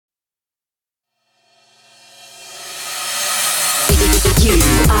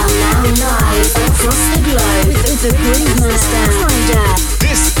across the globe with the Groove Master Kryder.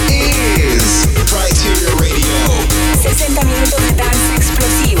 This is Criteria Radio. 60 minutos de dance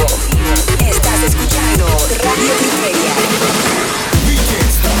explosivo. Estás escuchando Radio Criteria. We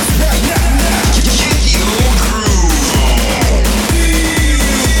can't stop right now. Get your groove on.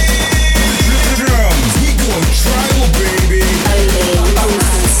 The drums, we going tribal, baby. Only on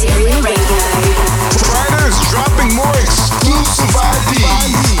Criteria Radio. Kryder's dropping more exclusive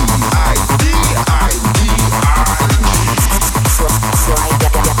ID.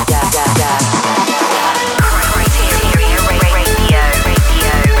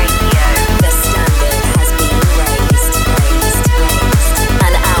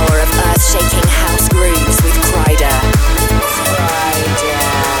 Shaking house grooves with Kryder.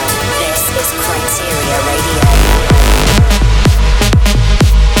 This is Criteria Radio.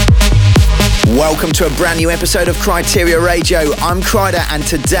 Welcome to a brand new episode of Criteria Radio. I'm Kryder and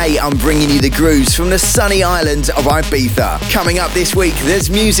today I'm bringing you the grooves from the sunny island of Ibiza. Coming up this week, there's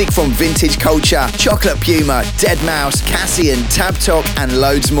music from Vintage Culture, Chocolate Puma, Deadmau5, Cassian, Tab Talk and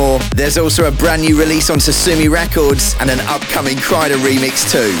loads more. There's also a brand new release on Sasumi Records and an upcoming Kryder remix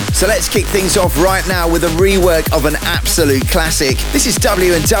too. So let's kick things off right now with a rework of an absolute classic. This is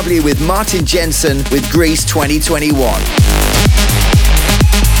W&W with Martin Jensen with Grease 2021.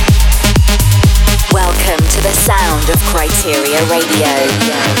 Welcome to the sound of Criteria Radio.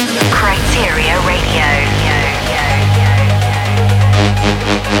 Criteria Radio.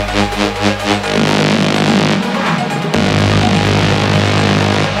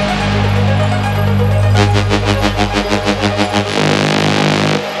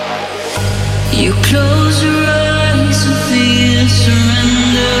 You close your eyes and feel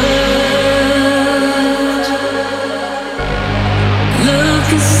surrender.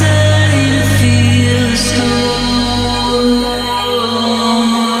 Look inside.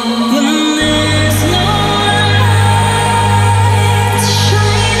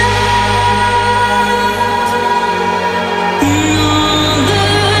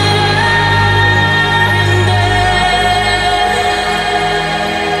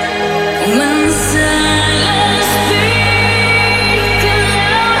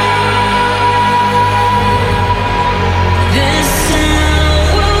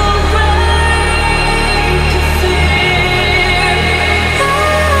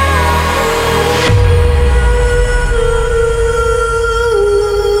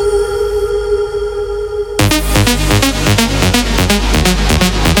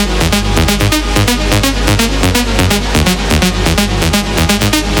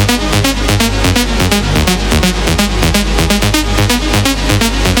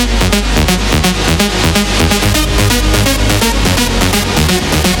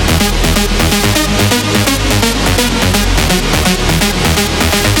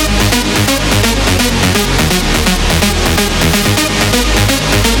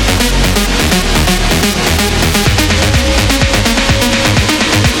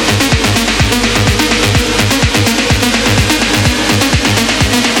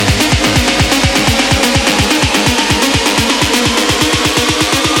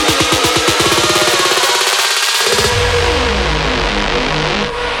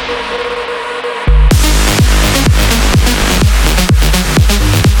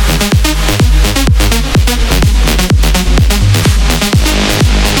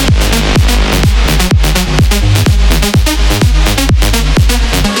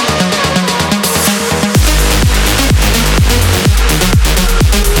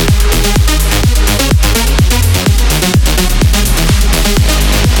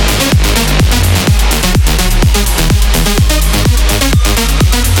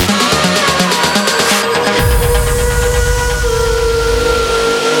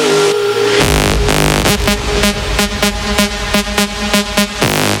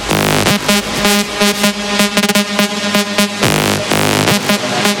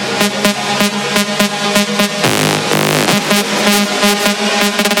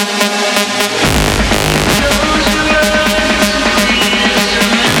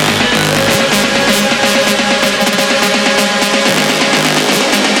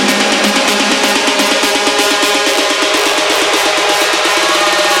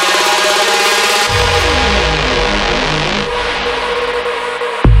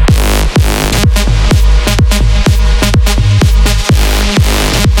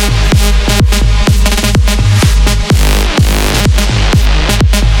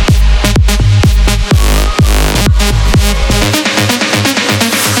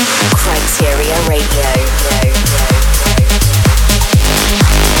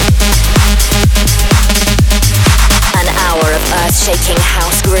 shaking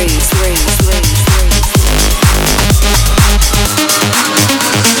house grooves.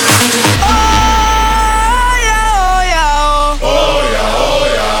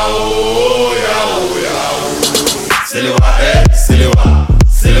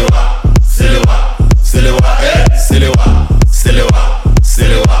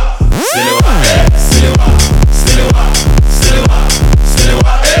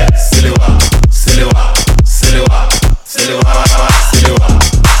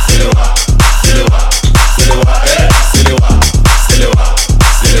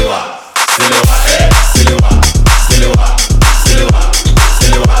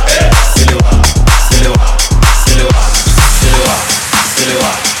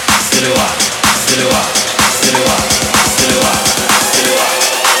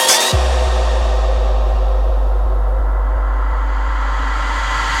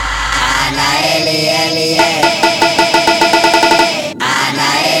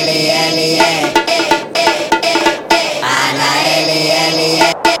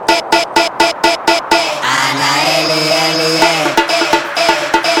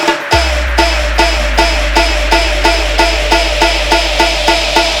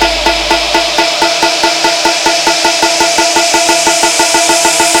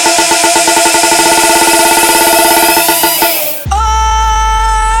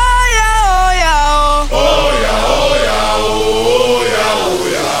 Oh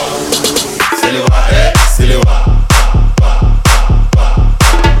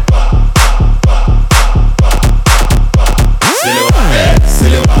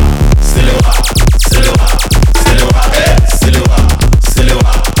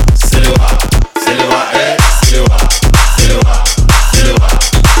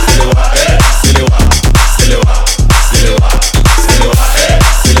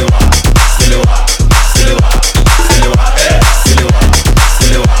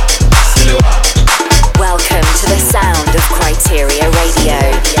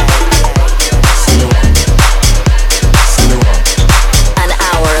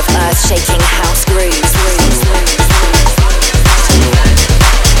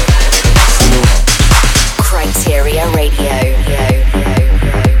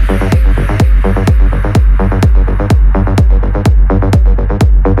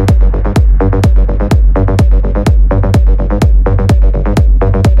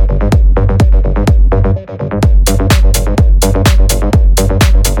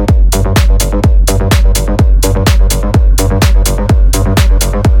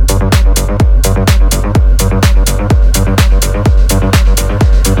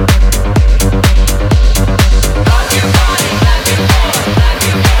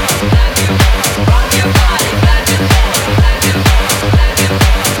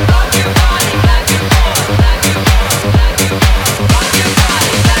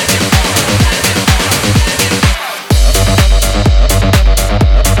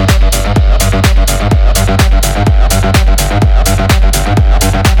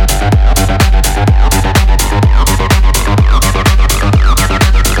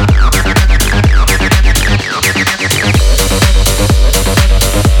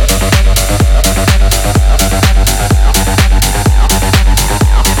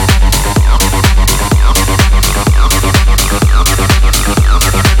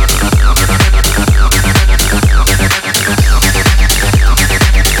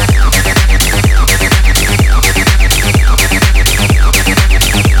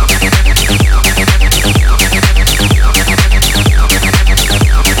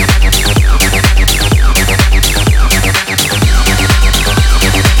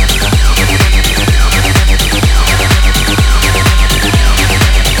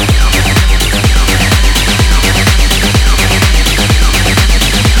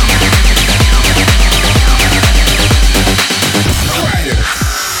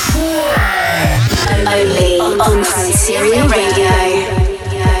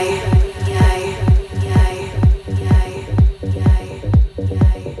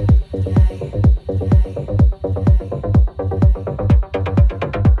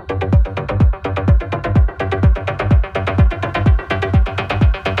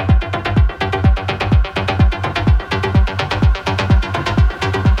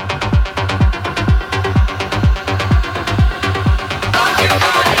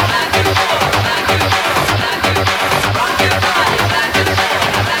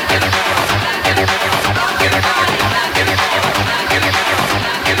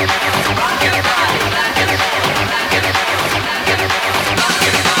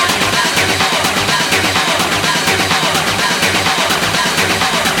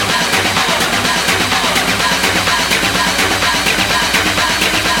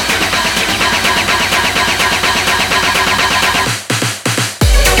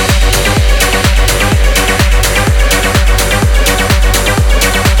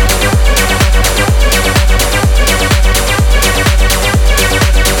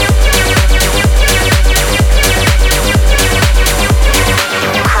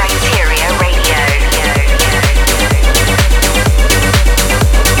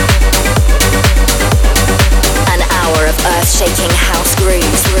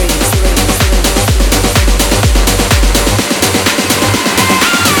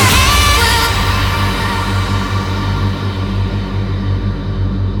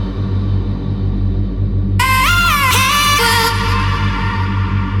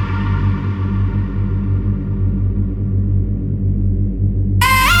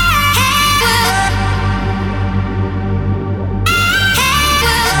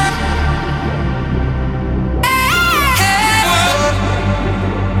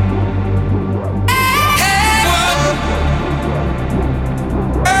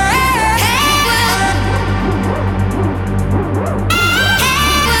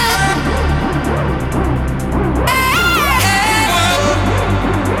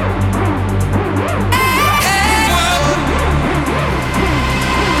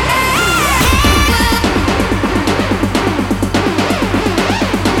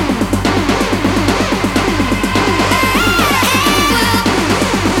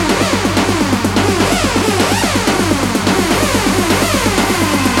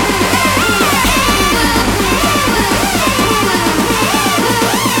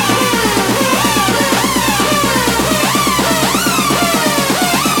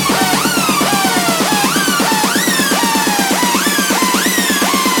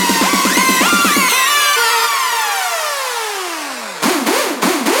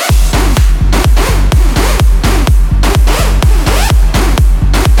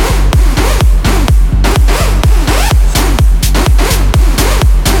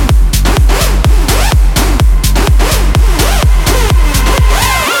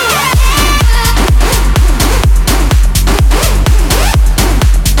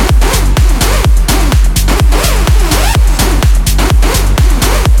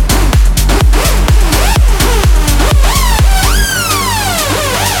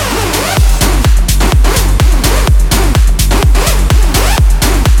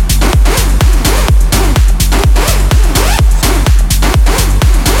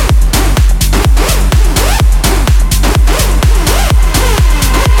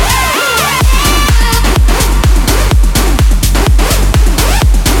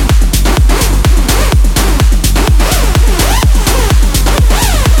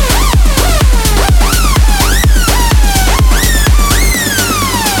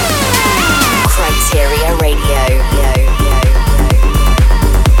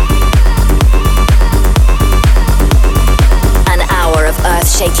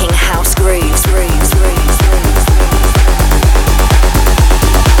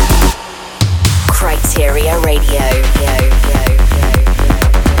Criteria Radio.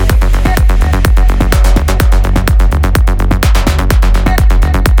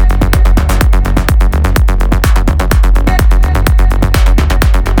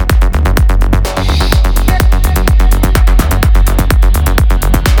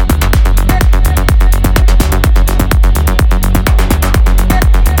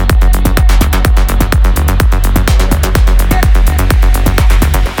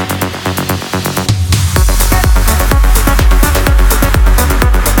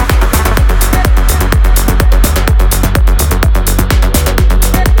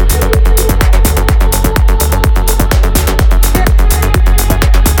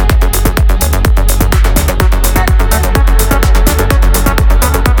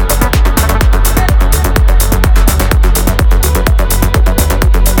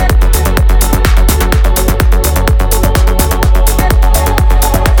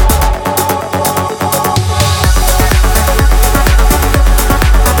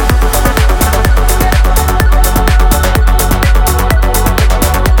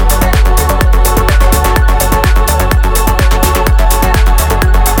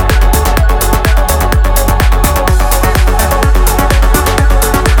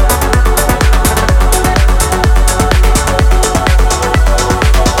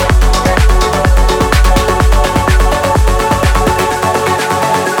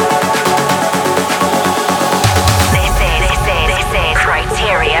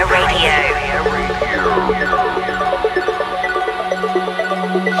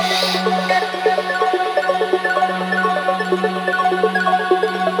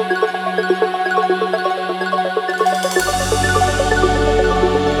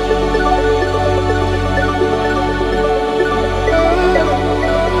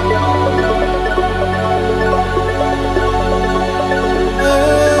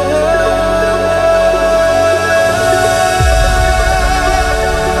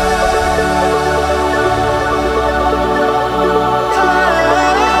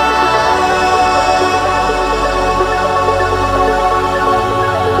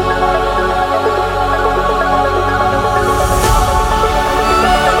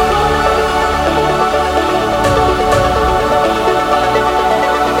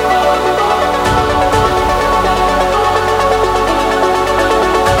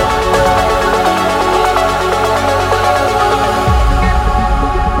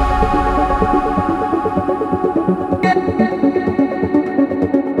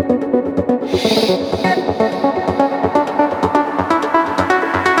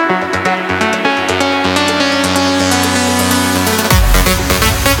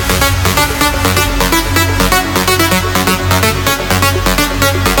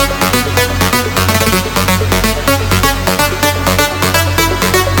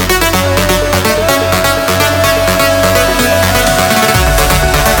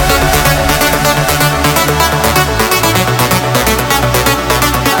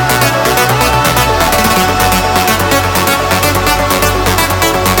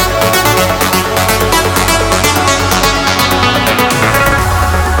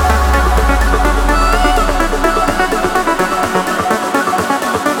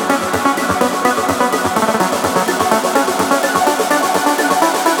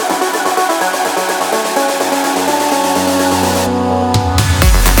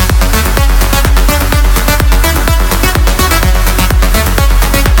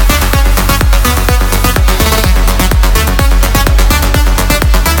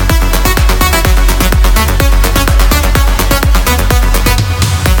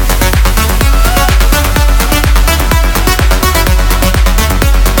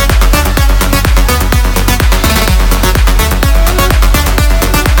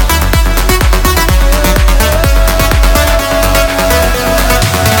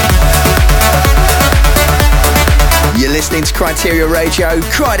 Criteria Radio,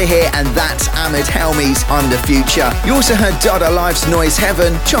 Kryder here, and that's Ahmed Helmi's Under Future. You also heard Dada Life's Noise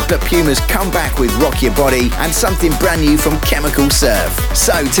Heaven, Chocolate Puma's Comeback with Rock Your Body, and something brand new from Chemical Surf.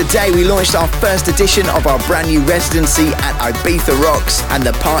 So today we launched our first edition of our brand new residency at Ibiza Rocks, and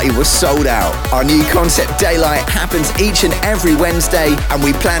the party was sold out. Our new concept Daylight happens each and every Wednesday, and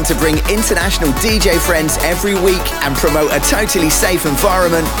we plan to bring international DJ friends every week and promote a totally safe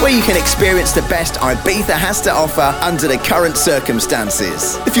environment where you can experience the best Ibiza has to offer under the current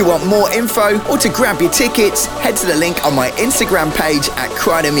circumstances. If you want more info or to grab your tickets, head to the link on my Instagram page at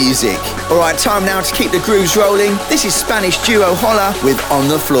Kryder Music. Alright, time now to keep the grooves rolling. This is Spanish duo Holla with On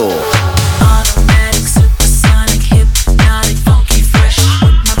The Floor. Automatic, supersonic, hypnotic, funky, fresh.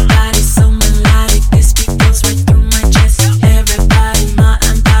 With my body so melodic, this beat goes right through my chest. Everybody, Ma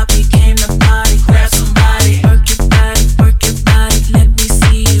and Papi came to party. Grab some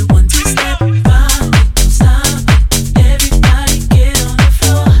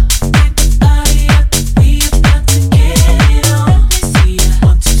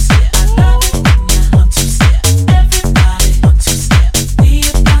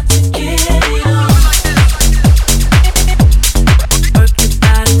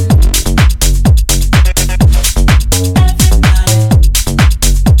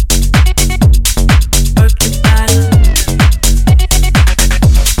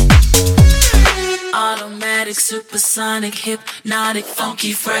supersonic, hypnotic,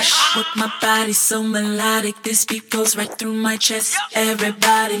 funky, fresh. With my body so melodic, this beat goes right through my chest.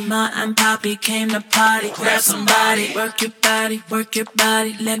 Everybody, Ma and Poppy came to party. Grab somebody, work your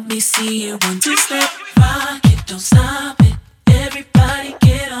body, let me see you. 1, 2 step, rock it, don't stop it. Everybody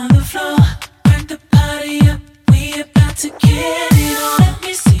get on the floor, crank the party up. We about to get it on. Let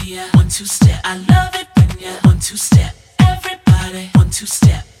me see ya. 1, 2 step, I love it when ya. 1, 2 step, everybody. 1, 2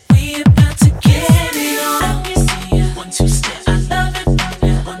 step, we about to get it on. Let me see ya. 1, 2 step, I love it when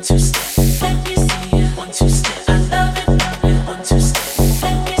ya. 1, 2 step, let me see ya. 1, 2 step, I love it when ya. 1, 2 step,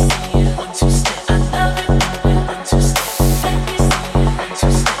 let me see ya. 1, 2 step, I love it when ya. 1, 2 step, let me see ya. 1,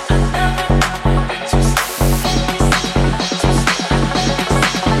 2 step, I love it when ya.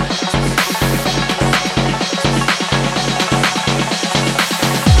 1, 2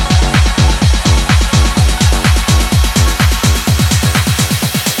 step,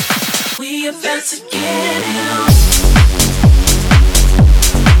 we about to get it on.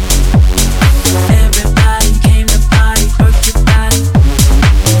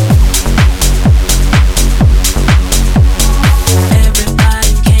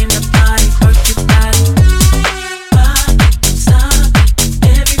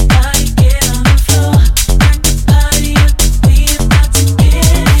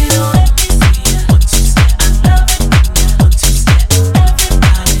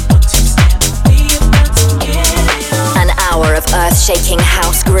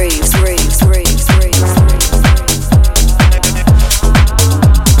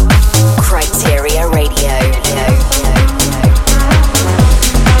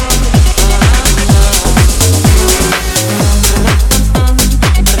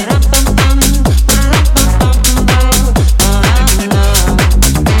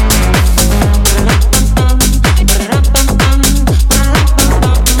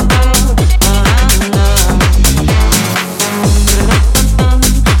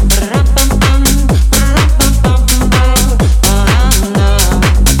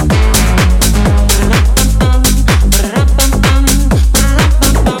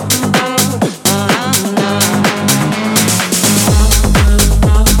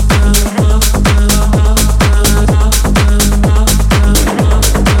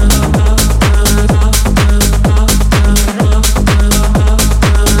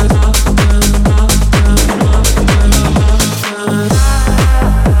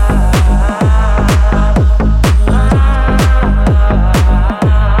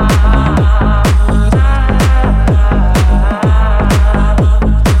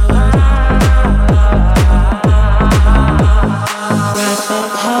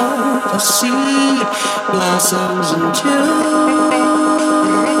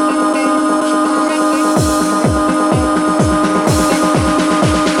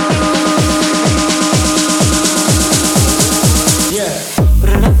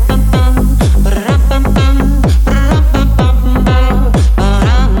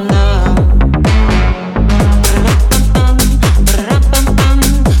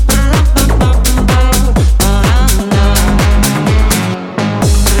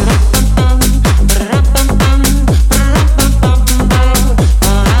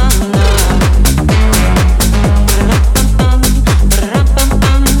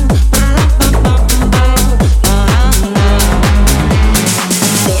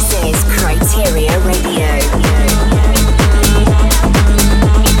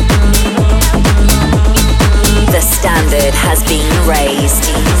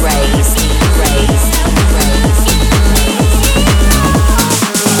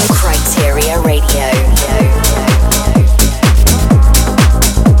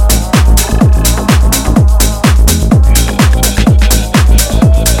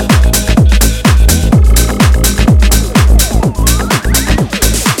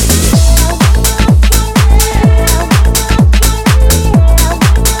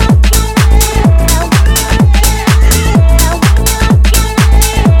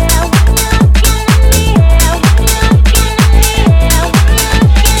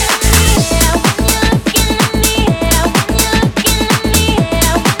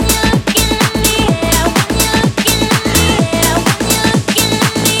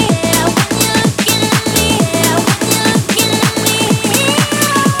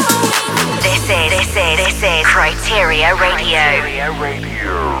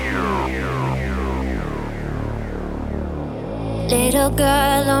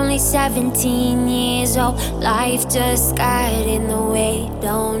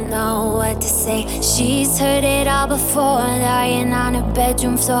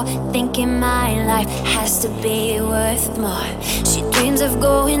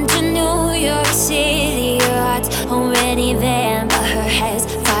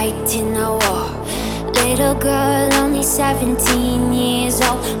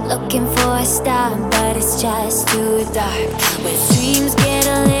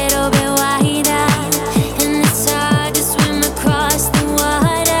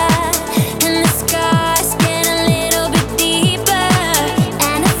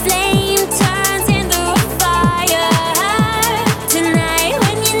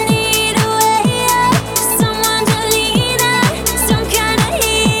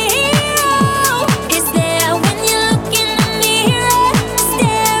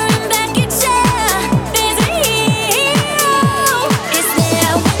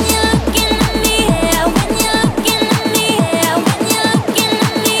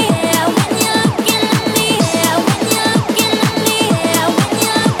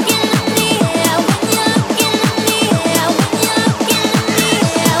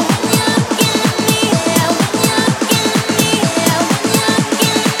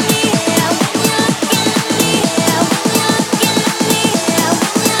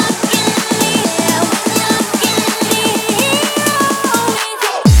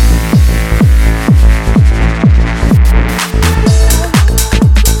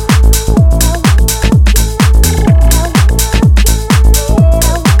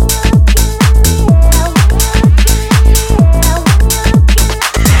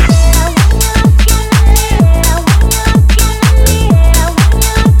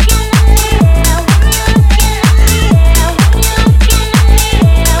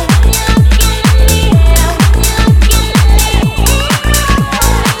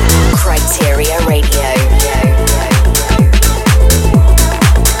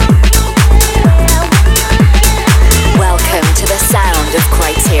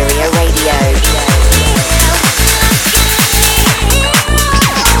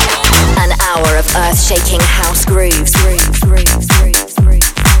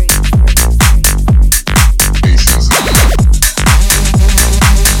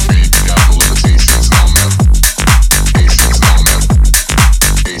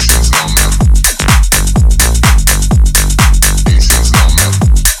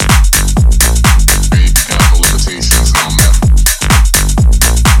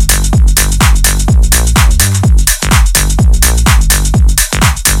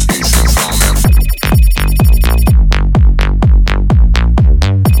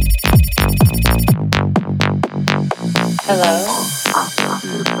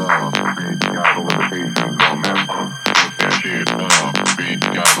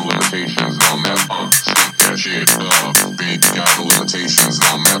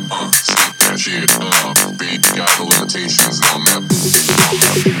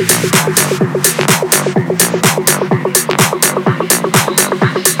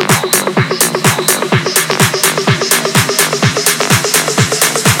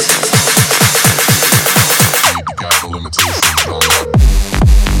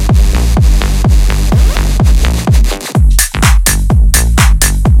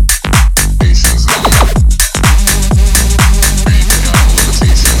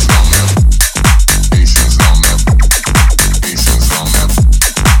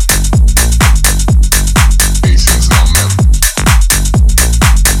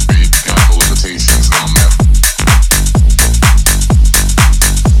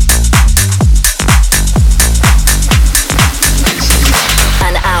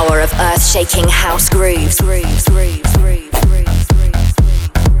 Shaking house grooves.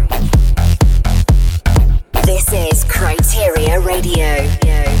 This is Criteria Radio.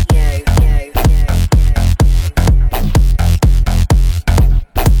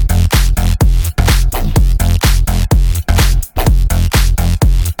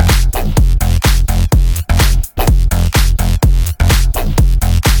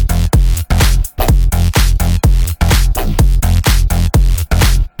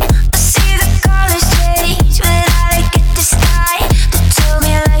 See the colors change when I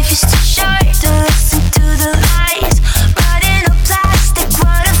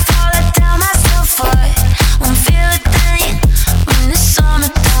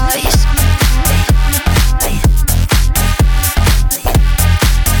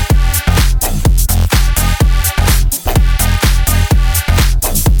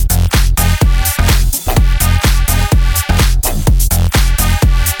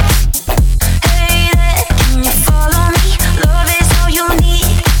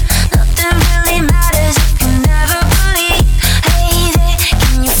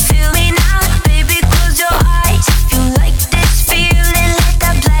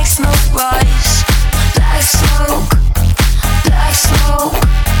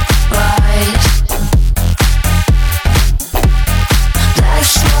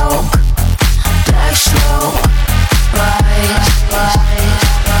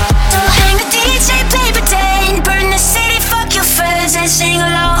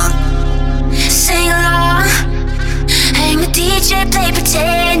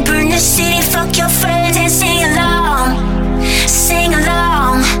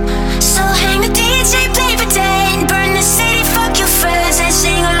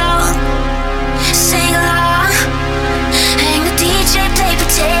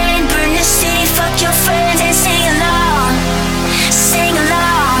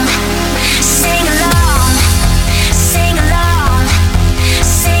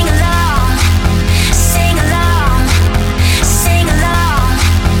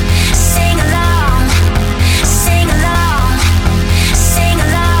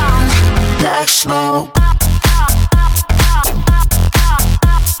smoke.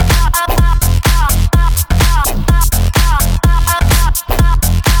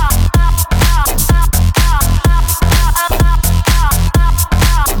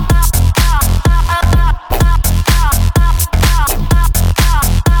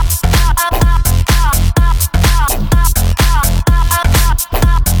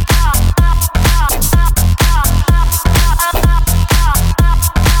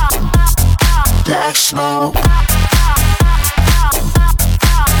 Black smoke.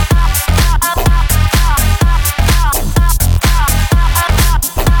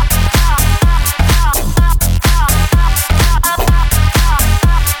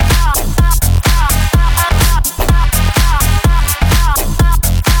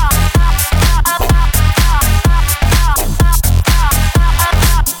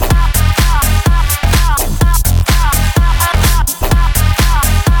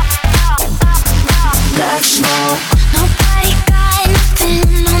 Nobody got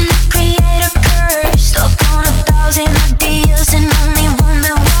nothing on the creator curve. Stuck on 1,000 ideas and only one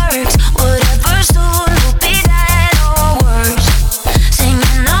that works. Whatever's soon will be that or worse.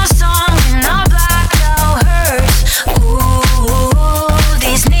 Singing our song and our blackout hurts. Ooh,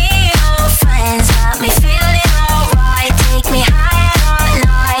 these neon friends got me feeling alright. Take me higher at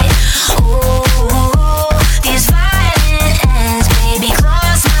night. Ooh, these violent ends, baby,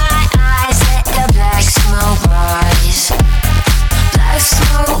 close my eyes. Let the black smoke rise. Black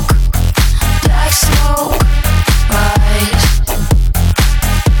smoke, black smoke rise.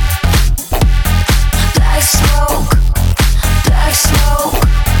 Black smoke, black smoke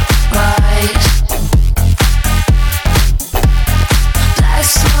rise. Black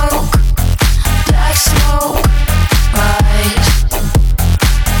smoke, black smoke rise.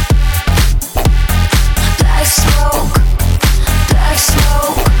 Black smoke, black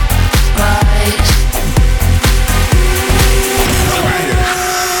smoke rise.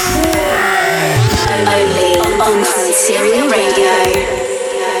 Only on Criteria Radio.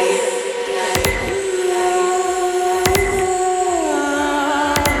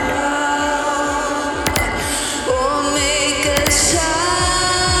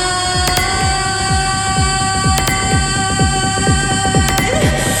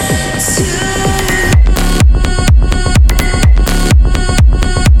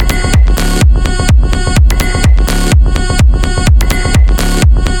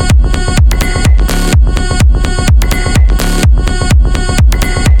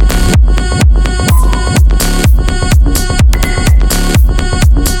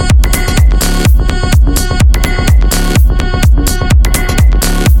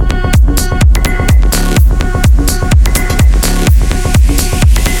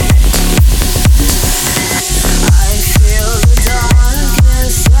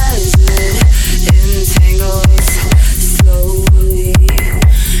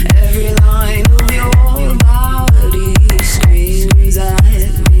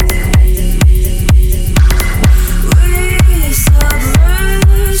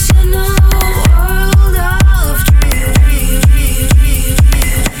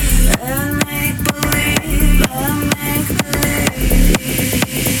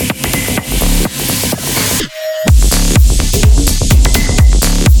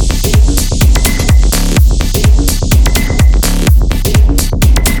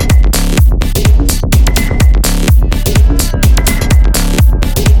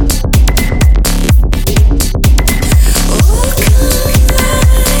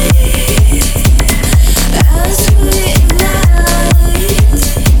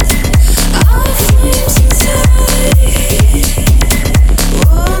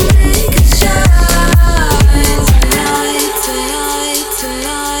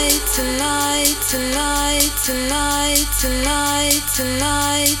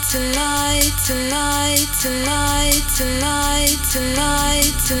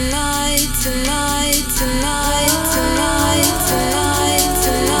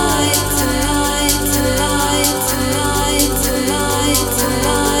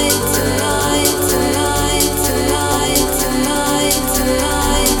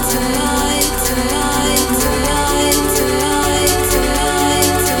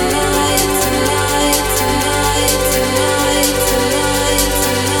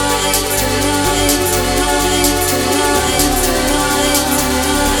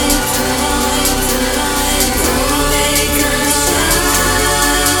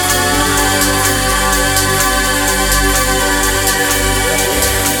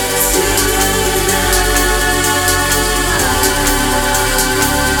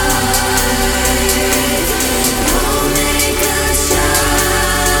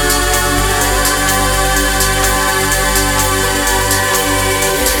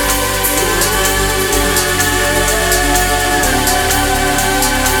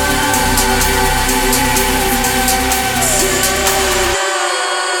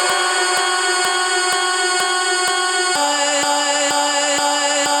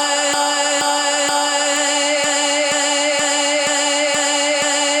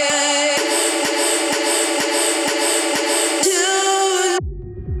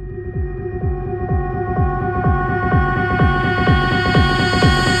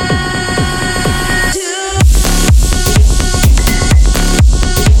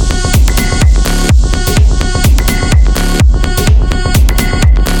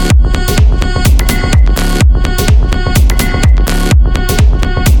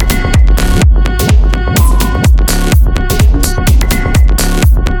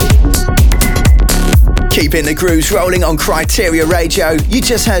 Keeping the grooves rolling on Criteria Radio. You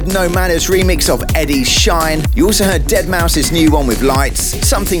just heard No Manners remix of Eddie's Shine. You also heard Deadmau5's new one with Lights,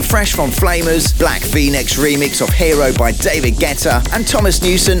 something fresh from Flamers, Black V-Nex remix of Hero by David Guetta, and Thomas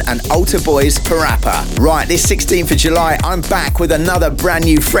Newson and Alter Boys Parappa. Right, this 16th of July, I'm back with another brand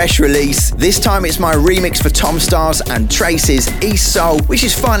new fresh release. This time it's my remix for Tom Stars and Trace's East Soul, which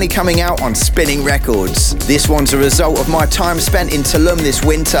is finally coming out on Spinning Records. This one's a result of my time spent in Tulum this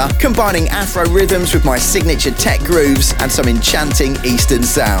winter, combining Afro rhythms with my signature tech grooves and some enchanting Eastern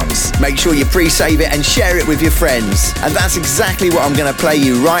sounds. Make sure you pre-save it and share it with your friends. And that's exactly what I'm going to play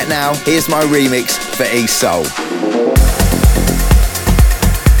you right now. Here's my remix for East Soul.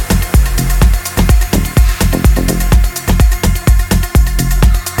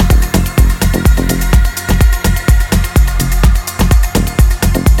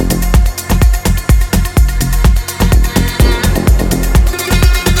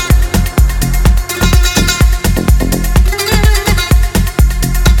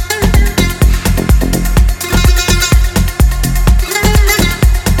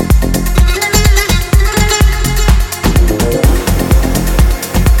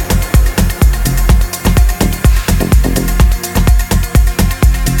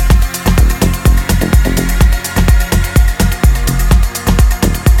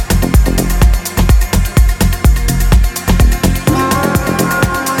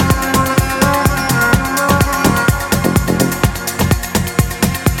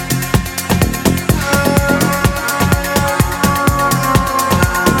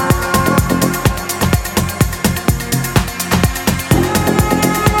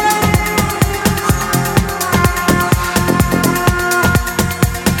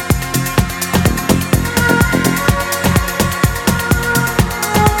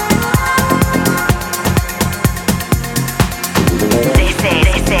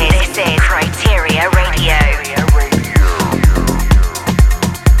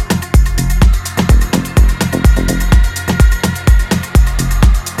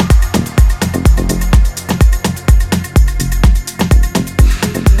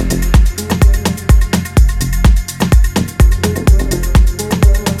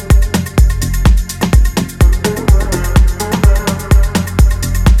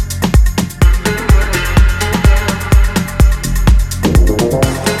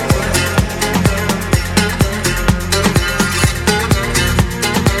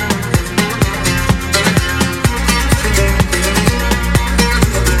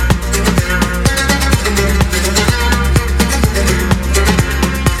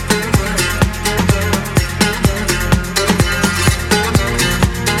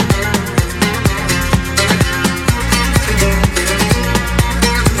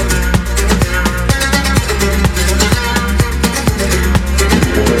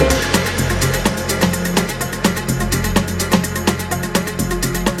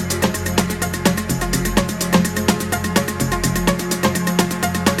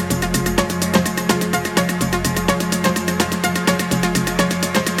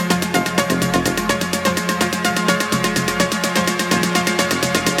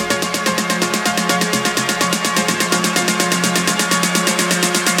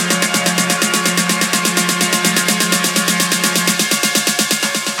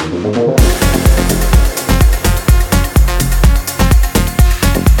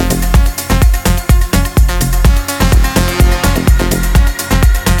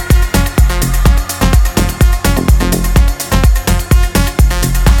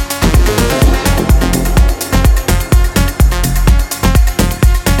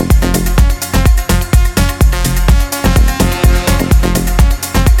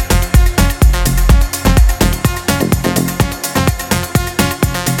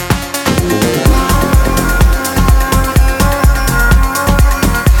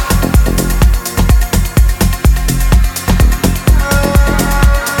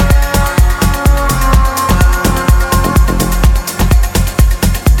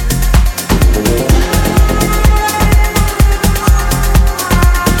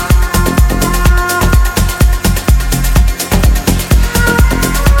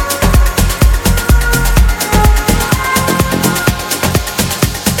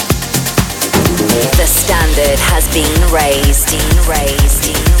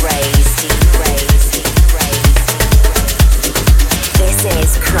 This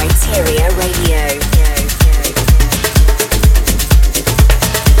is Criteria Radio.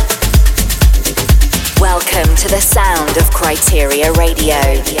 Welcome to the sound of Criteria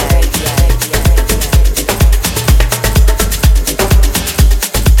Radio.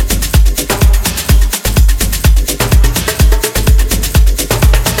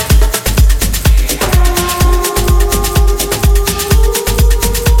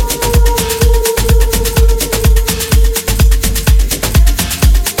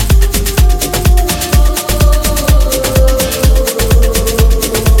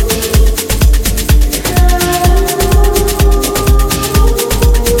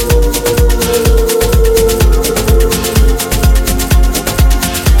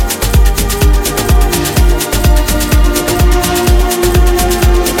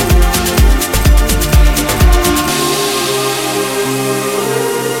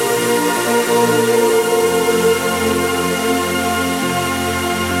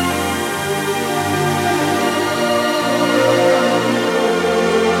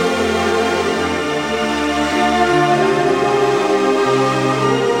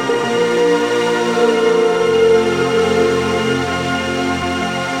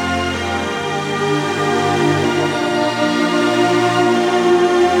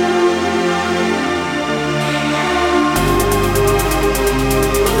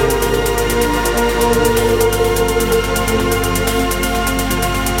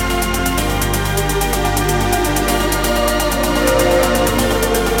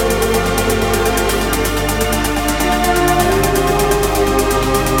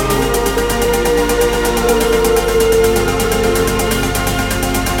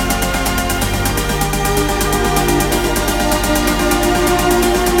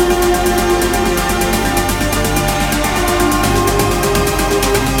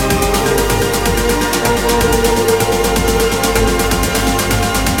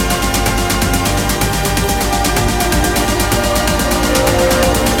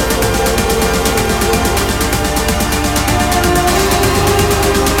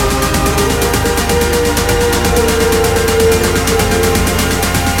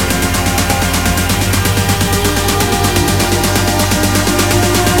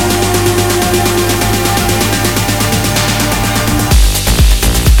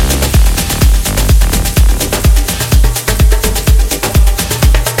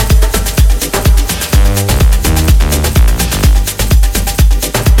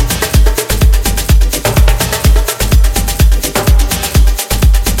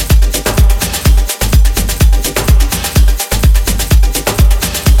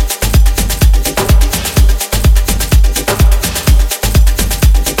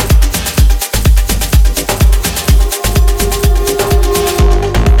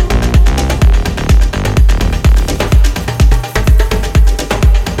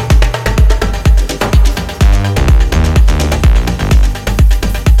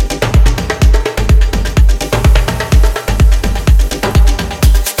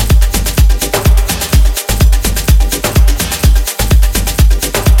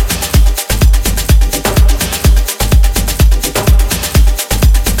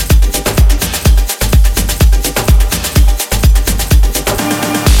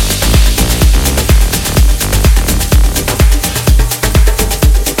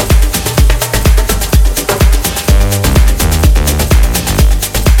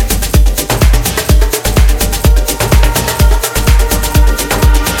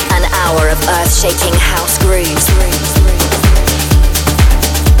 earth-shaking house grooves.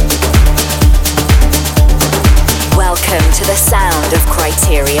 Welcome to the sound of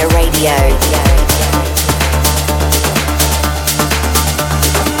Criteria Radio.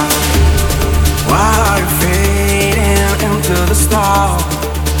 Why are you fading into the storm?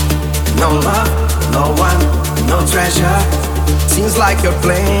 No love, no one, no treasure. Seems like you're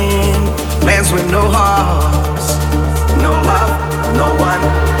playing lands with no hearts. No love, no one,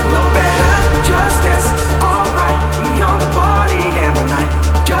 no better. Just as alright, we on the party and the night.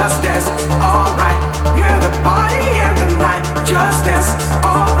 Just as alright, you're the party and the night. Just as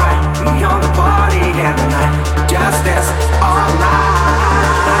alright, we on the party and the night. Just as alright.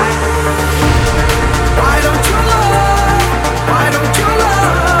 Why don't you love? Why don't you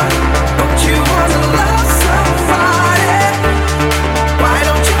love? Don't you wanna love somebody? Why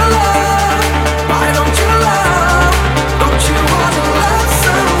don't you love? Why don't you love? Don't you wanna love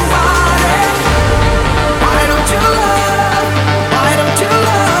somebody? Why don't you love? Why don't you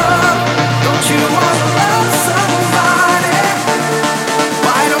love? Don't you wanna love somebody?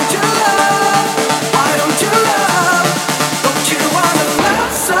 Why don't you love? Why don't you love? Don't you wanna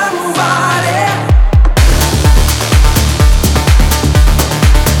love somebody?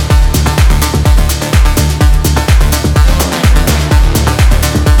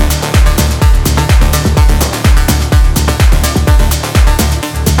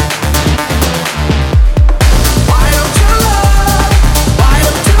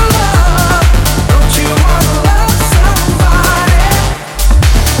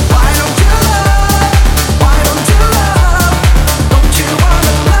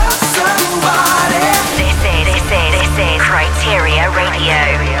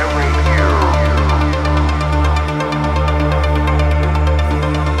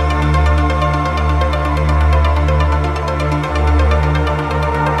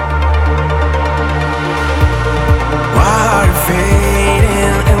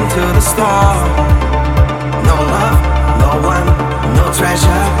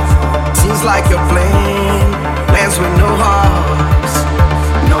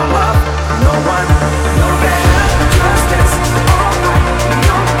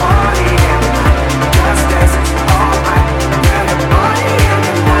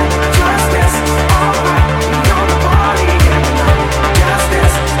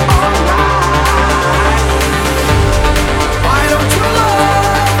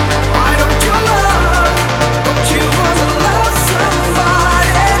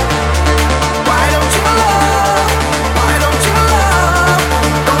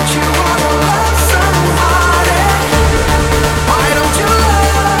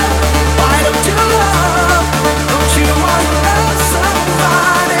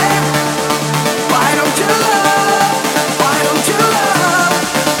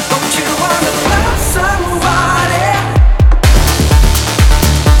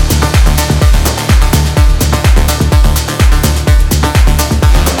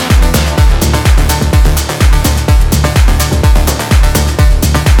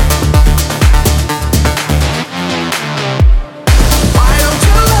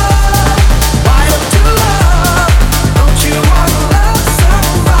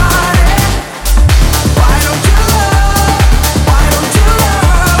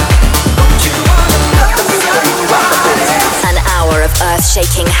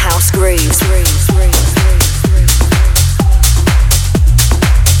 Shaking house grooves.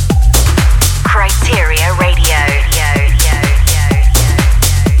 Criteria Radio.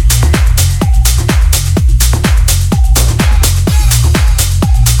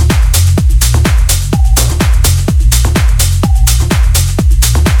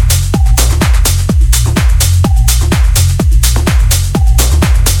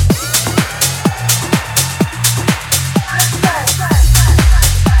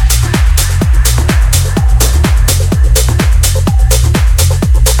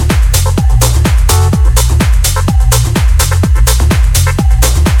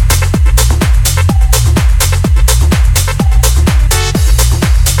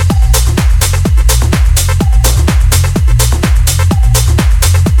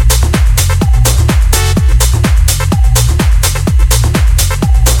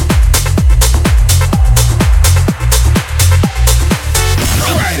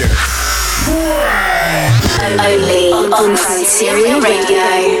 Only on Criteria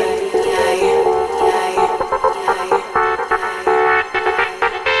Radio.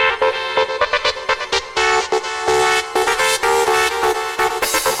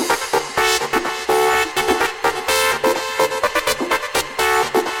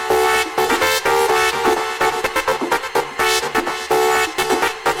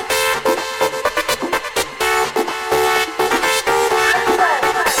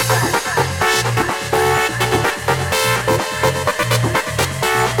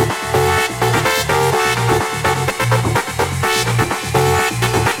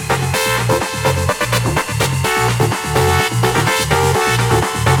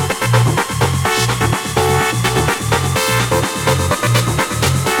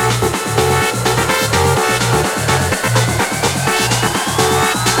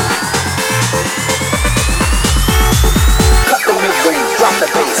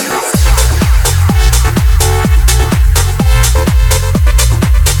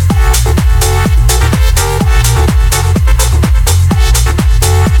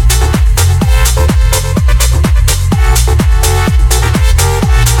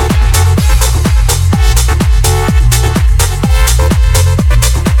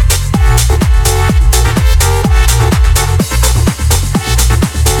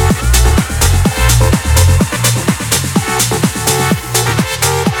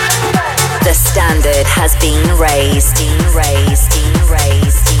 has been raised.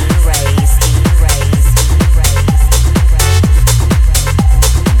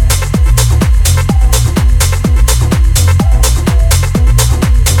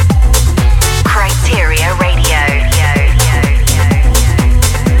 Criteria Radio.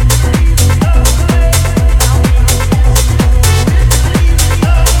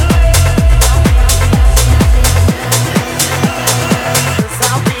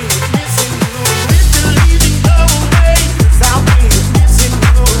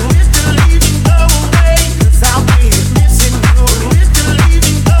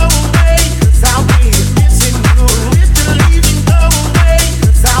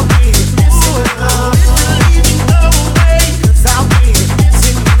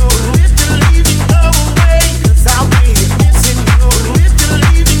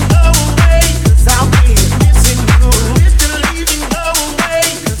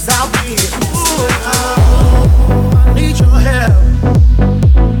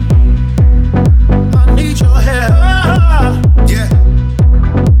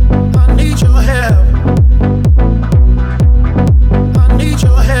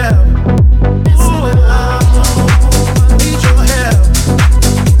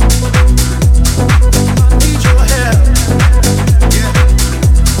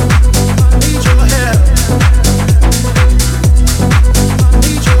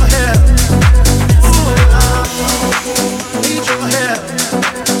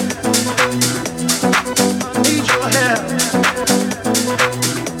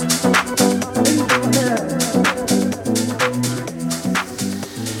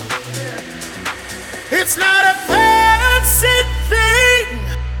 It's not a fancy thing.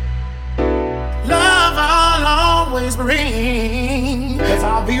 Love I'll always bring. 'Cause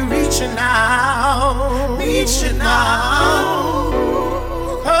I'll be reaching out.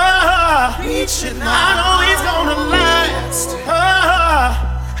 I know it's gonna last.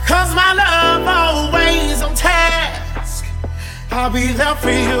 'Cause my love always on task. I'll be there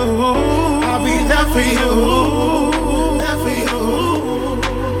for you. I'll be there for you. There for you.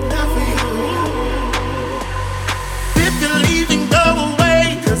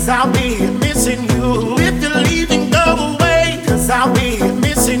 I'll be missing you. If you're leaving, go away. 'Cause I'll be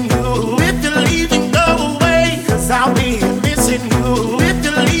missing you. If you're leaving, go away. 'Cause I'll be missing you. If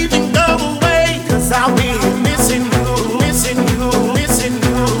you're leaving, go away. 'Cause I'll be missing you. Missing you. Missing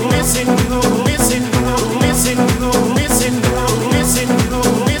you. Missing you. Missing you. Missing you. Missing you. Missing you.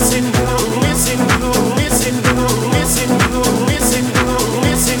 Missing you. Missing you. Missing you. Missing you. Missing you. Missing you.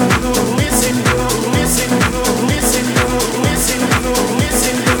 Missing you. Missing you.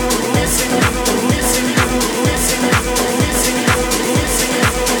 Missing you. Missing you. Missing you.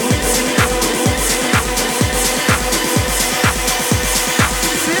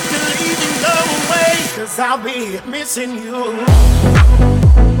 I'll be missing you.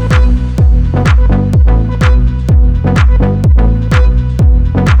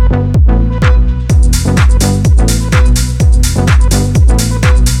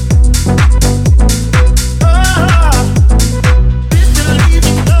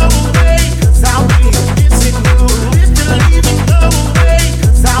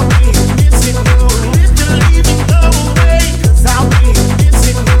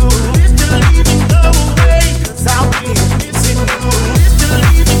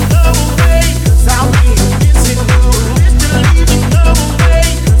 Leaving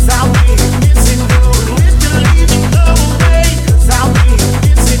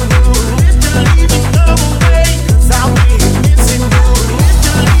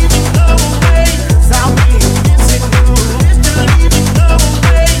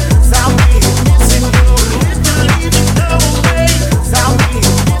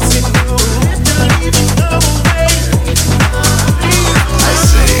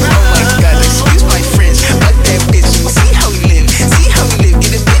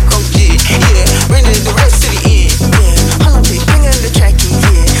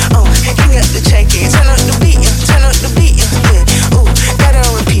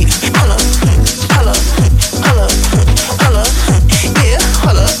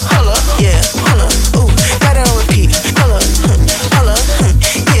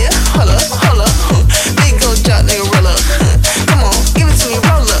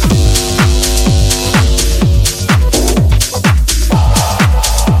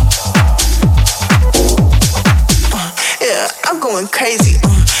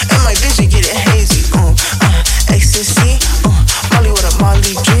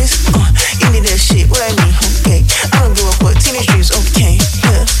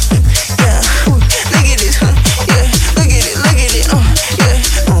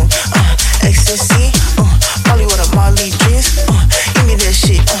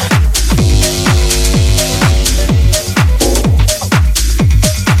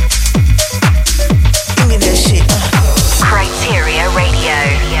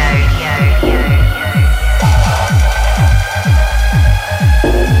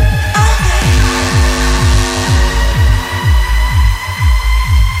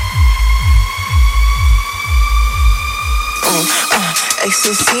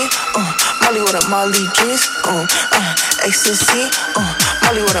ecstasy, Molly with a Molly juice, ecstasy,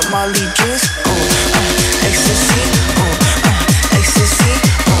 Molly with a Molly juice, ecstasy, ecstasy,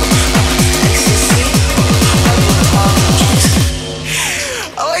 ecstasy, Molly with a Molly juice.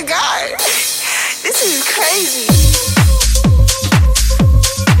 Oh my God, this is crazy.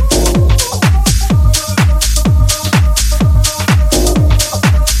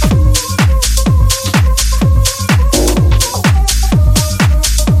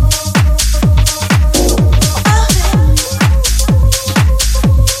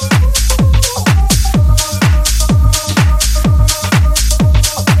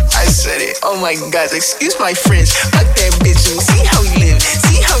 Oh my God, excuse my French. Fuck that bitch and see how you live.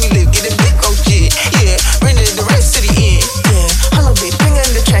 See how you live, get a big old jit. Yeah, run it the rest to the end. Yeah, hello bitch, bring up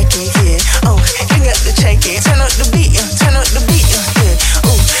the track in. Yeah, bring up the track in. Turn up the beat, turn up the beat. Yeah,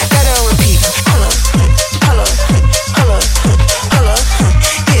 got it on repeat. Holla, holla, holla, holla.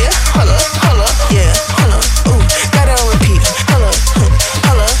 Yeah, holla, holla, yeah, holla. Got it on repeat. Holla,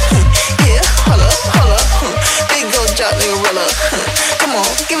 holla, yeah, holla, holla. Big old drop, nigga, roll up. Come on,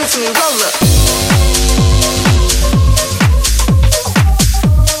 give it to me, roll up.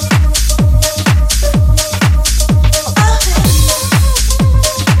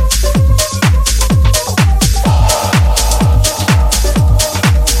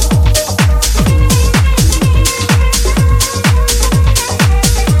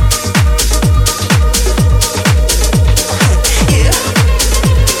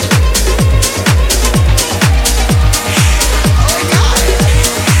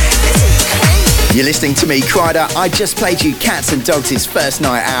 You're listening to me, Kryder. I just played you Cats and Dogs' first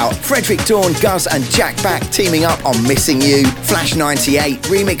night out. Frederick Dawn, Guz and Jack Back teaming up on Missing You. Flash 98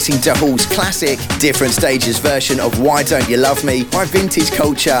 remixing Dahul's classic. Different Stages version of Why Don't You Love Me by Vintage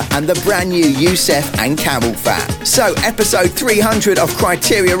Culture. And the brand new Yusef and Camel Fat. So episode 300 of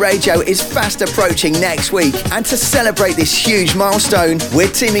Criteria Radio is fast approaching next week. And to celebrate this huge milestone,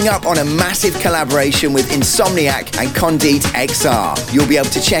 we're teaming up on a massive collaboration with Insomniac and Condit XR. You'll be able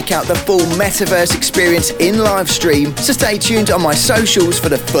to check out the full Metaverse experience in live stream, so stay tuned on my socials for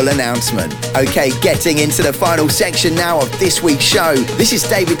the full announcement. Okay, getting into the final section now of this week's show. This is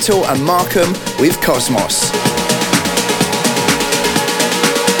David Tort and Markham with Cosmos.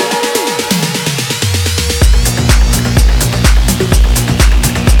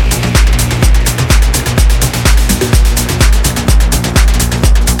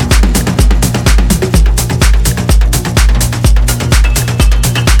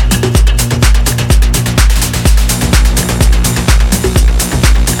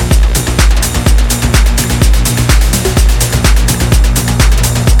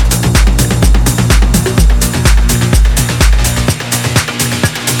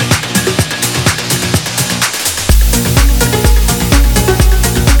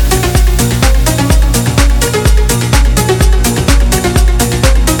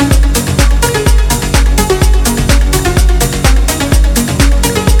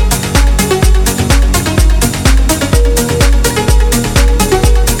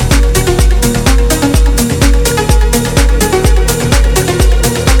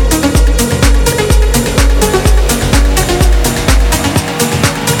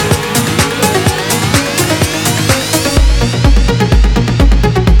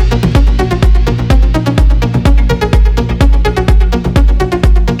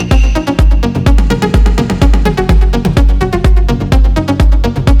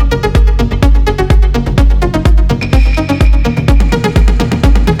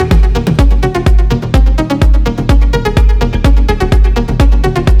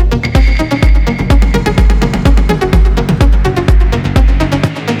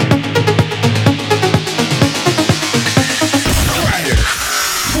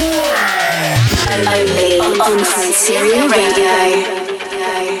 Criteria Radio.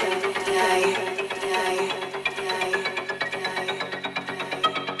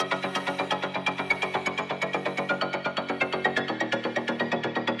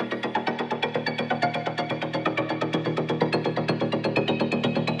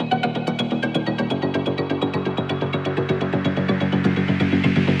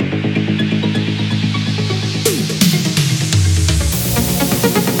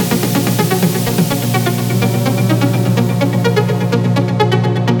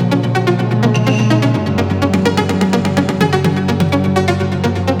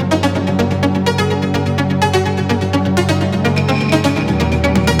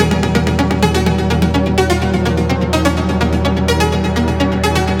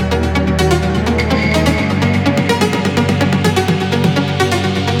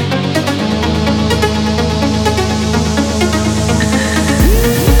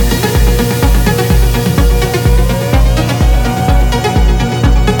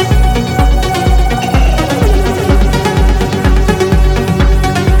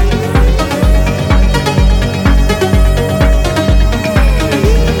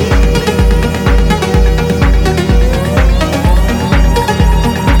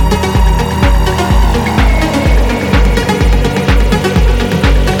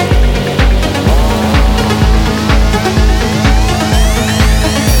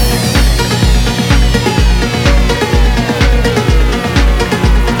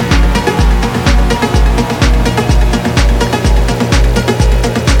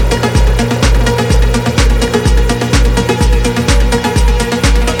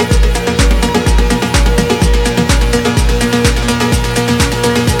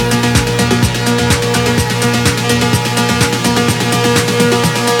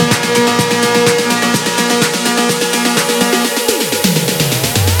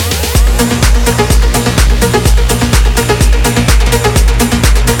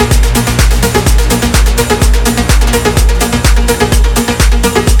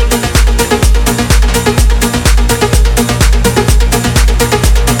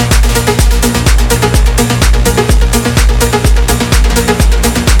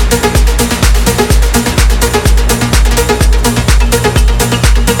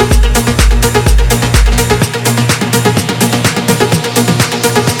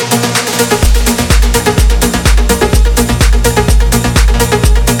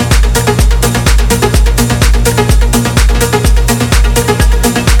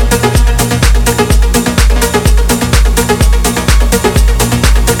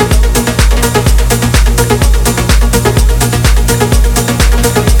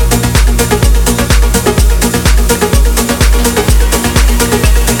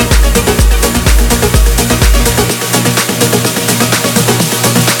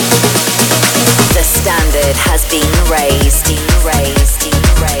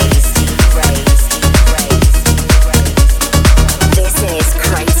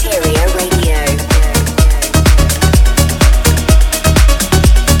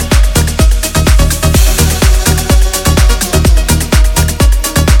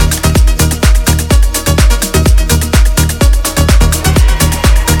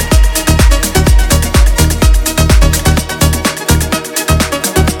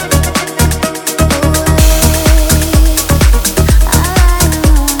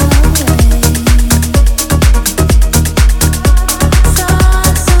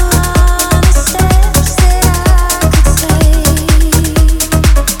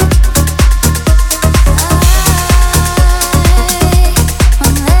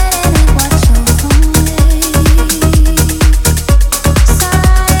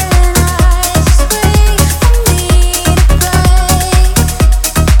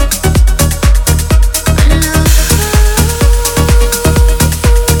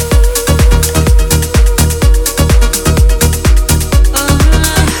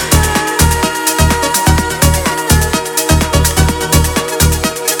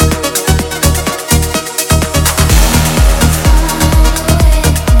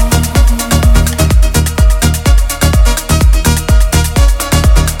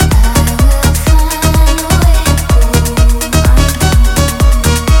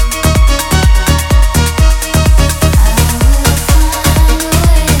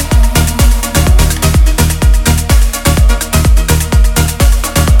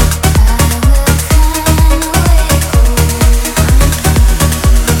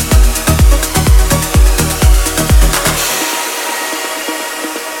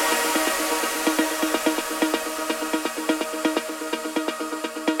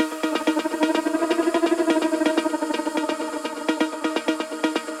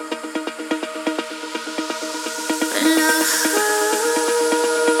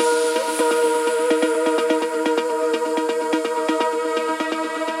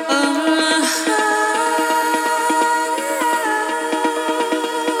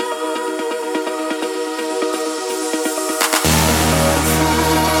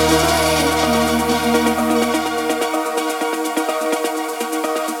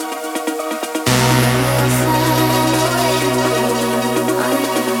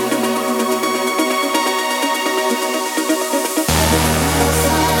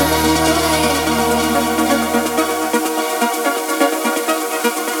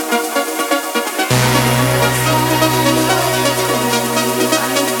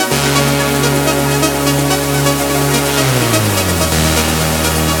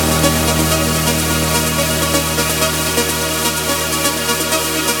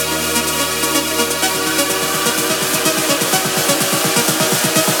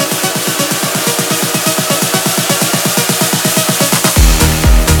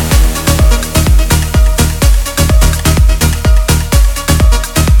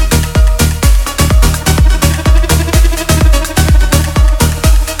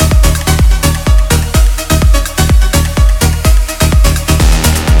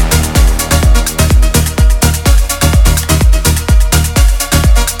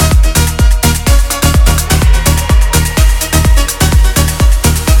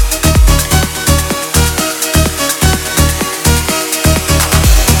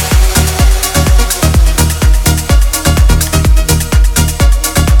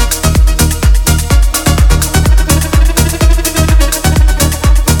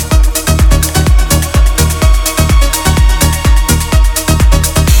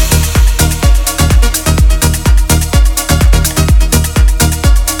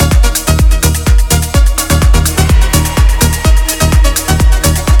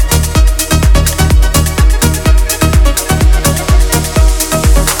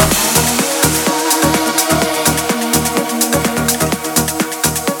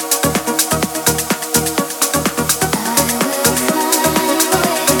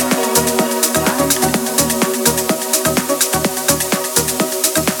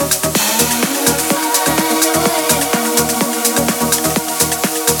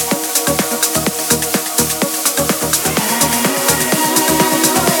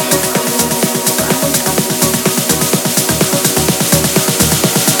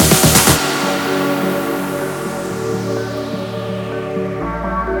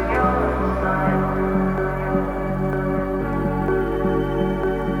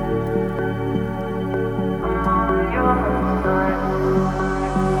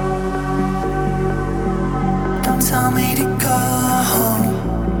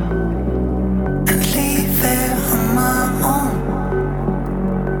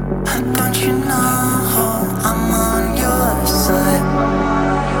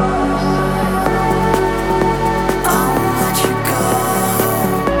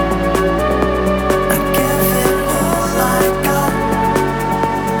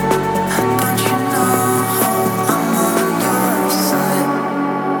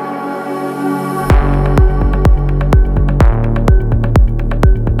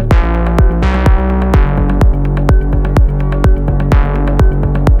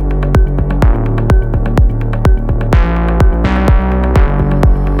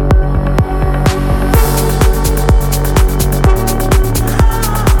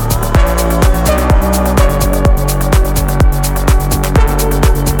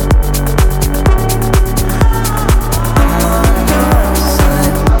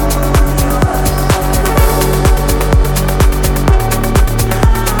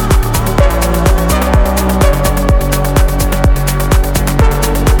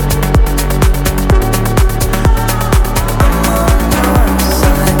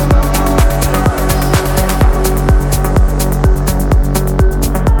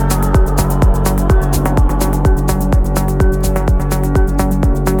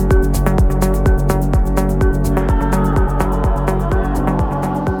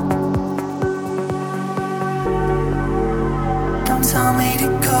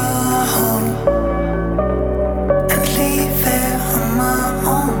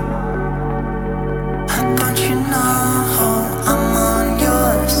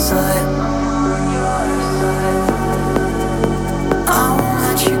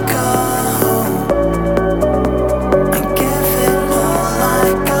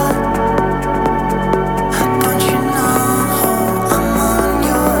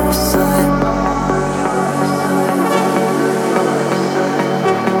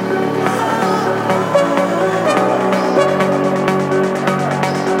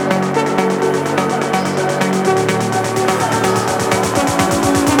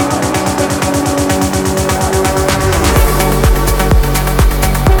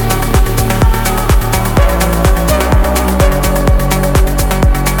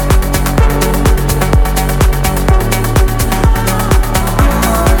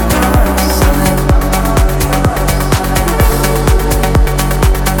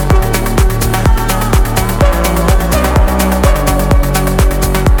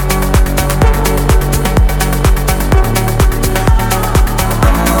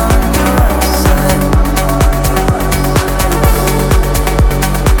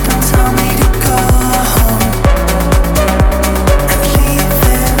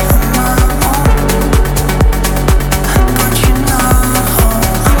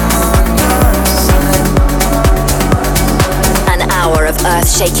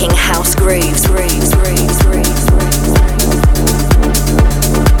 earth-shaking house grooves.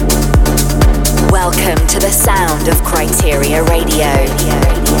 Welcome to the sound of Criteria Radio.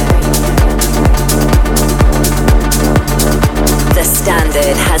 The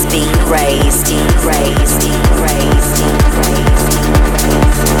standard has been raised.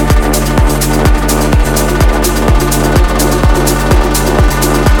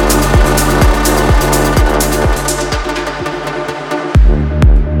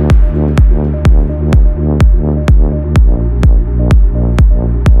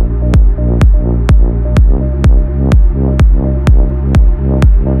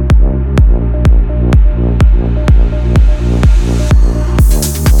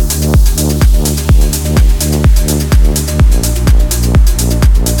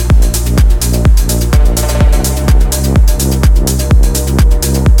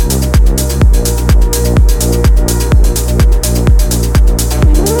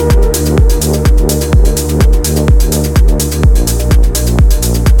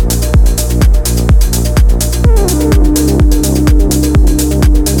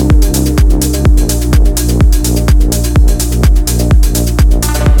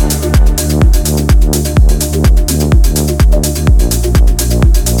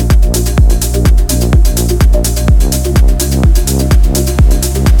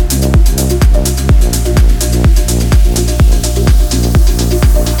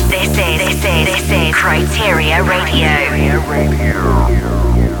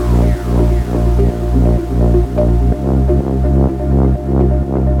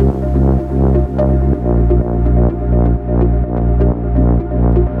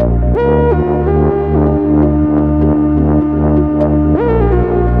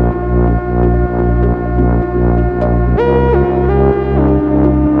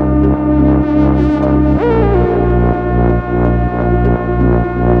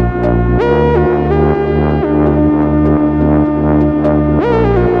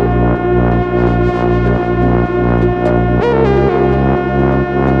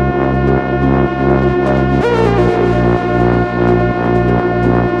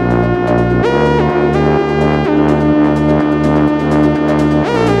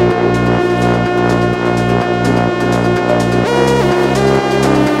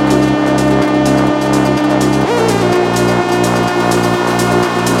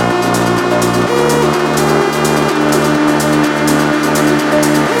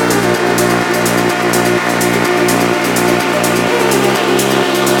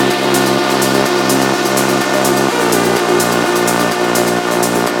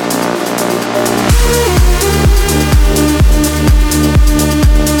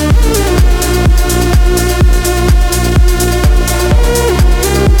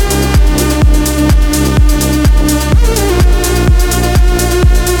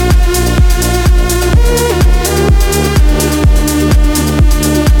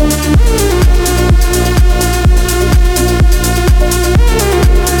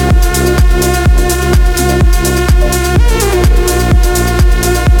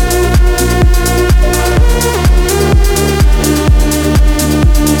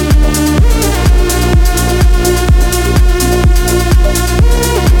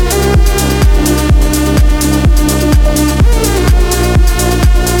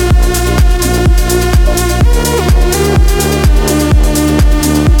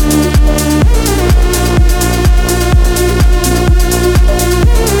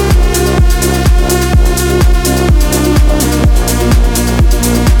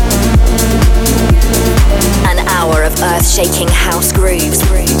 Shaking house grooves.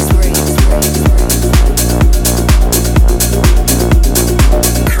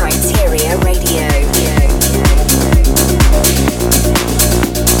 Criteria Radio.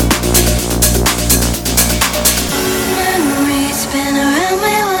 Memories spin around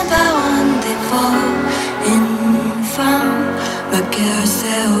me one by one, they fall in from my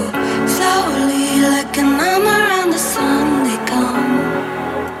carousel. Slowly, like an arm around the sun, they come.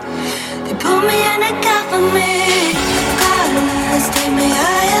 They pull me and they cover me. Take me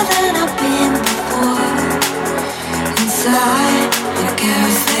higher than I've been before. Inside the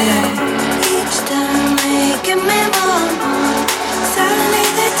carousel, each time making me more and more. Suddenly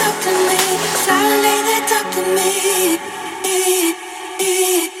they talk to me. Suddenly they talk to me.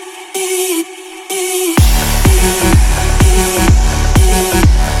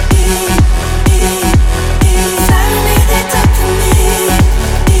 Suddenly they talk to me.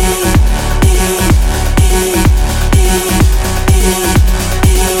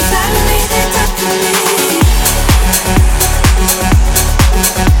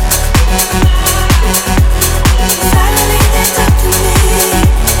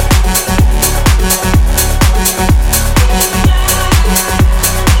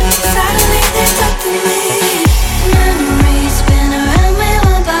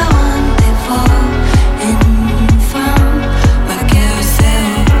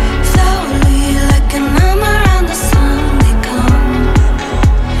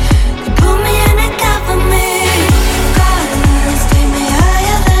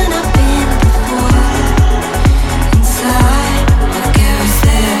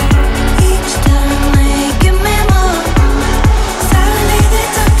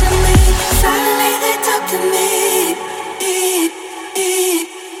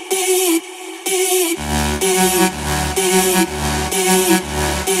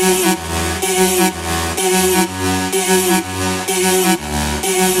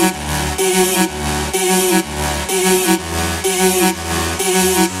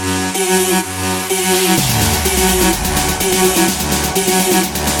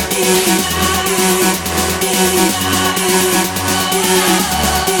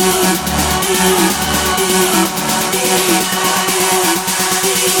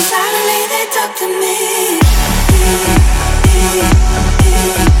 Suddenly they talk to me.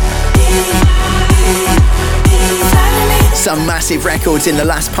 Some massive records in the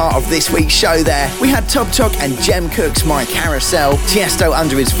last part of this week's show there. We had Top Talk and Jem Cooks' My Carousel, Tiesto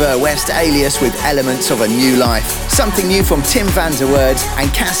under his Ver West alias with Elements of a New Life, something new from Tim Van Der Woerd and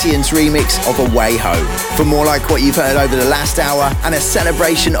Cassian's remix of Away Home. For more like what you've heard over the last hour and a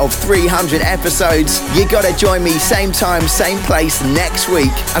celebration of 300 episodes, you gotta join me same time, same place next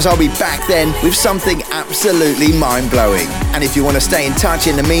week, as I'll be back then with something absolutely mind-blowing. And if you want to stay in touch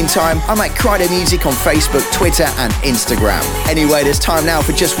in the meantime, I'm at Kryder Music on Facebook, Twitter and Instagram. Anyway, there's time now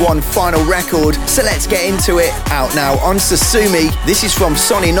for just one final record, so let's get into it. Out now on Sasumi, this is from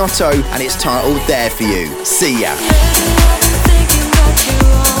Sonny Noto and it's titled There For You. See ya.